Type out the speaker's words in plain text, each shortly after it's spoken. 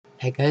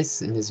Hey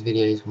guys, in this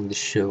video I just want to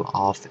show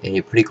off a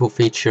pretty cool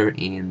feature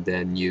in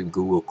the new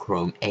Google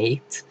Chrome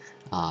 8,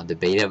 the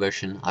beta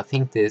version. I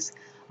think this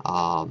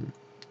um,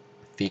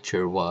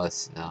 feature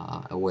was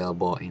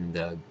available in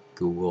the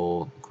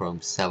Google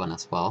Chrome 7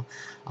 as well,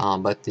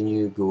 but the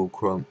new Google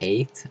Chrome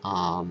 8,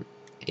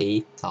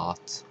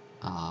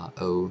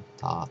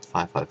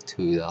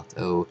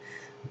 8.0.552.0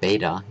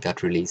 beta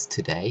got released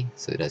today,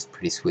 so that's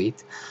pretty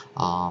sweet.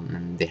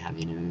 And they have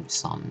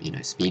some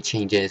speed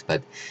changes,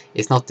 but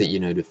it's not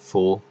the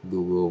full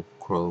Google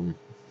Chrome.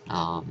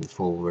 The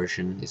full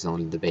version is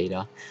only the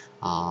beta.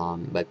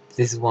 But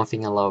this is one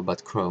thing I love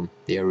about Chrome.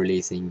 They are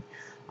releasing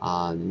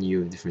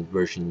new different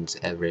versions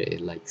every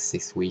like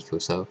 6 weeks or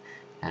so,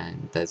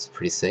 and that's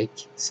pretty sick.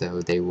 So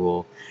they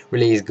will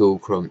release Google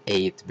Chrome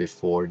 8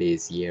 before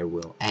this year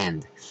will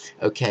end.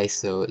 Okay,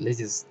 so let's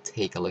just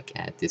take a look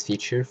at this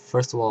feature.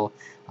 First of all,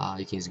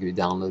 you can just go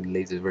download the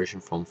latest version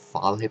from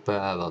FileHipper.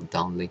 I'll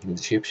down link in the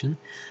description.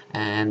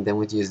 And then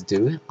what you just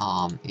do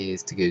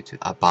is to go to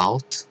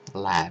About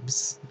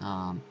Labs,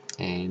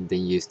 and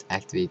then you just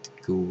activate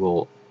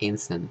Google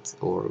Instant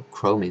or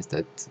Chrome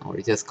Instant, or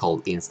it's just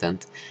called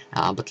Instant.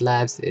 But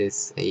Labs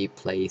is a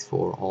place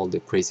for all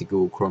the crazy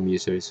Google Chrome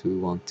users who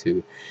want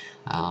to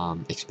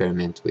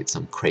experiment with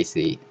some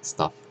crazy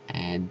stuff.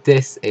 And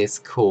this is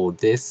cool.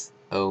 This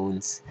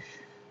owns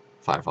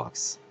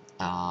Firefox.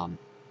 Um,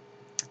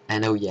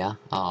 and oh yeah,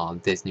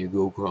 this new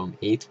Google Chrome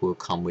 8 will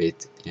come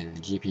with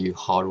GPU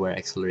hardware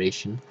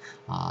acceleration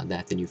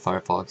that the new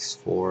Firefox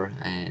 4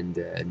 and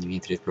new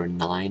Internet Explorer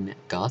 9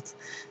 got.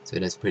 So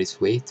that's pretty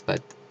sweet,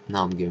 but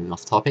now I'm getting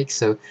off topic.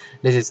 So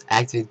let's just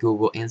activate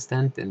Google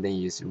Instant and then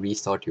you just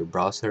restart your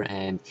browser.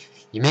 And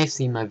you may have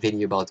seen my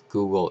video about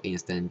Google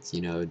Instant,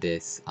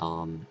 this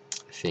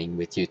thing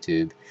with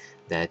YouTube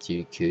that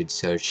you could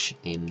search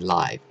in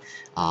live.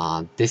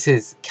 This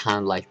is kind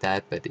of like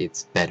that, but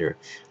it's better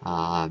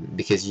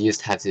because you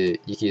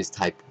can just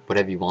type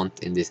whatever you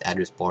want in this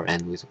address bar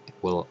and it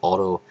will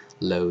auto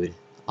load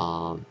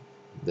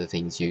the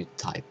things you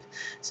type.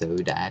 So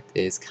that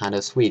is kind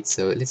of sweet.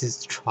 So let's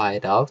just try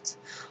it out.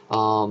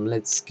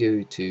 Let's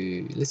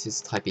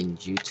just type in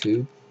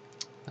YouTube.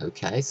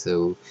 Okay,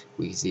 so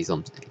we can see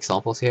some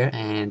examples here,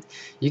 and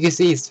you can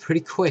see it's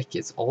pretty quick.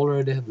 It's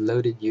already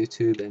loaded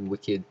YouTube, and we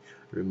could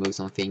remove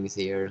some things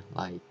here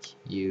like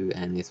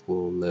and it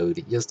will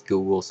load just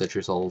Google search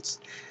results.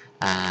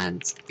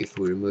 And if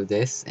we remove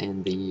this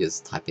and then you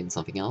just type in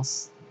something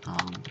else,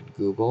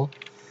 Google,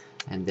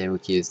 and then we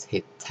can just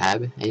hit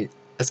tab, and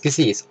as you can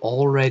see it's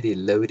already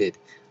loaded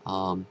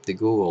the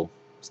Google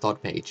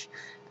start page.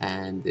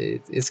 And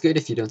it's good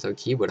if you don't have a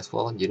keyboard as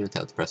well. You don't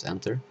have to press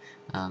enter.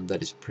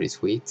 That is pretty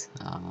sweet.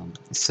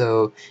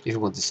 So if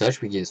you want to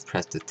search, we can just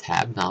press the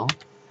tab now,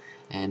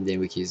 and then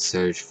we can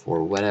search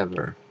for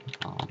whatever,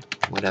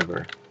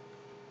 whatever,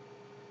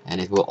 and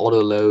it will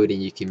auto load,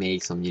 and you can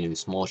make some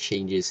small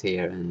changes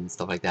here and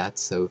stuff like that.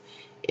 So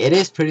it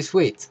is pretty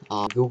sweet.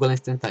 Google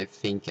Instant, I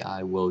think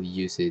I will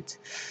use it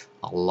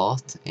a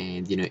lot,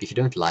 and if you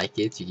don't like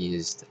it, you can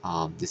just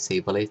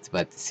disable it.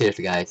 But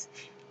seriously guys,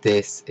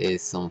 this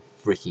is some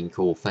freaking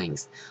cool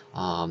things,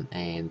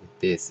 and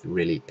this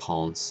really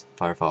pawns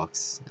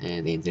Firefox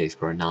and the Internet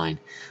Explorer 9.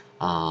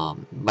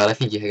 But I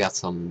think you got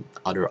some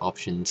other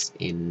options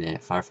in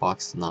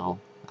Firefox now,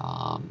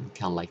 kind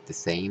of like the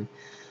same.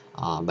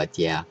 But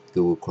yeah,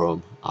 Google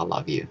Chrome, I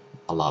love you.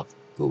 I love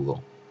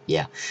Google.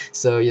 Yeah,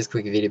 so just a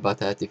quick video about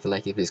that. If you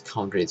like it, please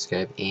comment, rate,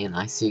 subscribe, and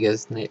I see you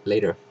guys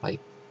later. Bye.